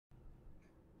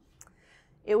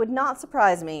It would not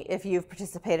surprise me if you've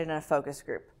participated in a focus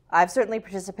group. I've certainly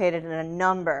participated in a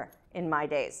number in my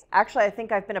days. Actually, I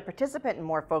think I've been a participant in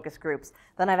more focus groups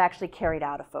than I've actually carried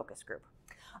out a focus group.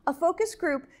 A focus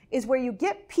group is where you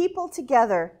get people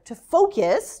together to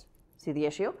focus, see the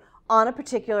issue, on a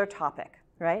particular topic,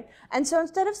 right? And so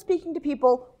instead of speaking to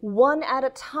people one at a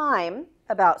time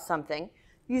about something,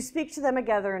 you speak to them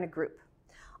together in a group.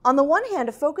 On the one hand,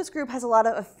 a focus group has a lot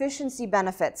of efficiency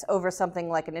benefits over something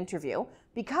like an interview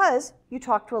because you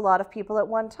talk to a lot of people at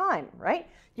one time, right?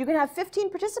 You can have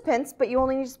 15 participants, but you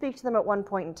only need to speak to them at one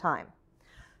point in time.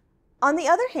 On the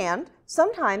other hand,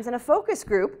 sometimes in a focus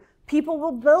group, people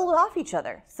will build off each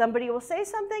other. Somebody will say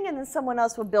something and then someone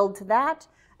else will build to that,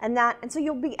 and so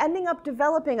you'll be ending up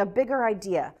developing a bigger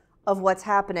idea of what's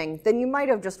happening than you might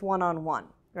have just one-on-one,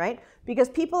 right? Because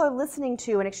people are listening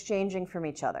to and exchanging from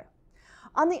each other.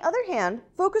 On the other hand,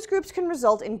 focus groups can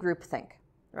result in groupthink,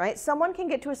 right? Someone can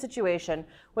get to a situation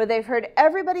where they've heard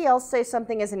everybody else say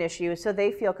something is an issue, so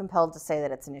they feel compelled to say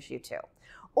that it's an issue too.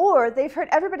 Or they've heard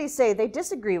everybody say they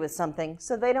disagree with something,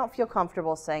 so they don't feel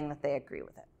comfortable saying that they agree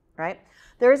with it, right?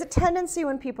 There is a tendency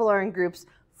when people are in groups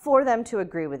for them to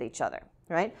agree with each other,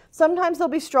 right? Sometimes there'll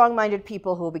be strong-minded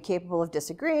people who will be capable of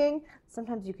disagreeing.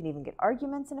 Sometimes you can even get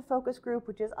arguments in a focus group,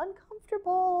 which is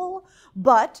uncomfortable.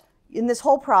 But in this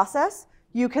whole process,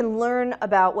 you can learn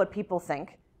about what people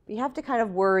think. But you have to kind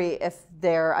of worry if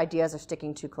their ideas are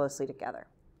sticking too closely together,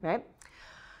 right?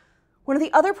 One of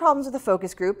the other problems with a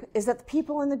focus group is that the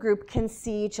people in the group can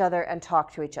see each other and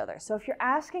talk to each other. So if you're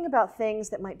asking about things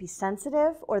that might be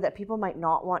sensitive or that people might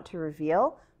not want to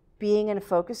reveal, being in a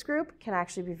focus group can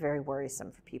actually be very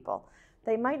worrisome for people.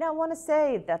 They might not want to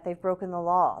say that they've broken the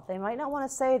law. They might not want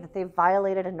to say that they've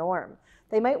violated a norm.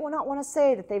 They might not want to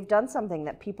say that they've done something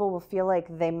that people will feel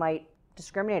like they might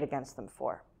discriminate against them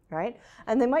for, right?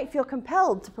 And they might feel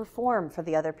compelled to perform for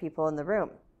the other people in the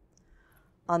room.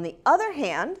 On the other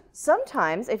hand,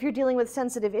 sometimes if you're dealing with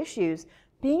sensitive issues,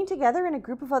 being together in a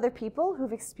group of other people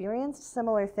who've experienced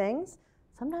similar things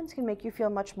sometimes can make you feel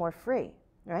much more free,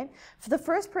 right? If the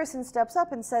first person steps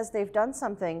up and says they've done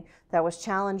something that was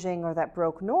challenging or that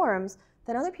broke norms,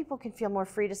 then other people can feel more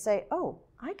free to say, oh,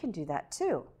 I can do that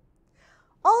too.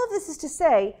 All of this is to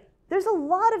say, there's a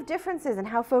lot of differences in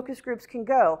how focus groups can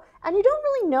go, and you don't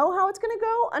really know how it's going to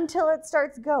go until it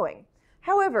starts going.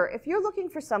 However, if you're looking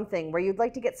for something where you'd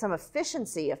like to get some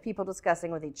efficiency of people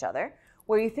discussing with each other,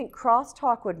 where you think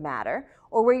crosstalk would matter,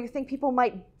 or where you think people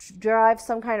might derive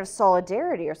some kind of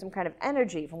solidarity or some kind of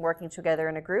energy from working together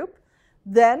in a group,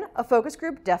 then a focus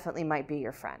group definitely might be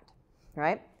your friend,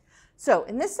 right? So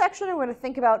in this section, I'm going to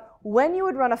think about when you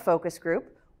would run a focus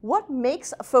group, what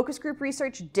makes a focus group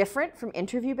research different from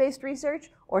interview-based research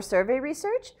or survey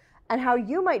research, and how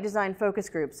you might design focus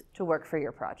groups to work for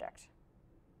your project.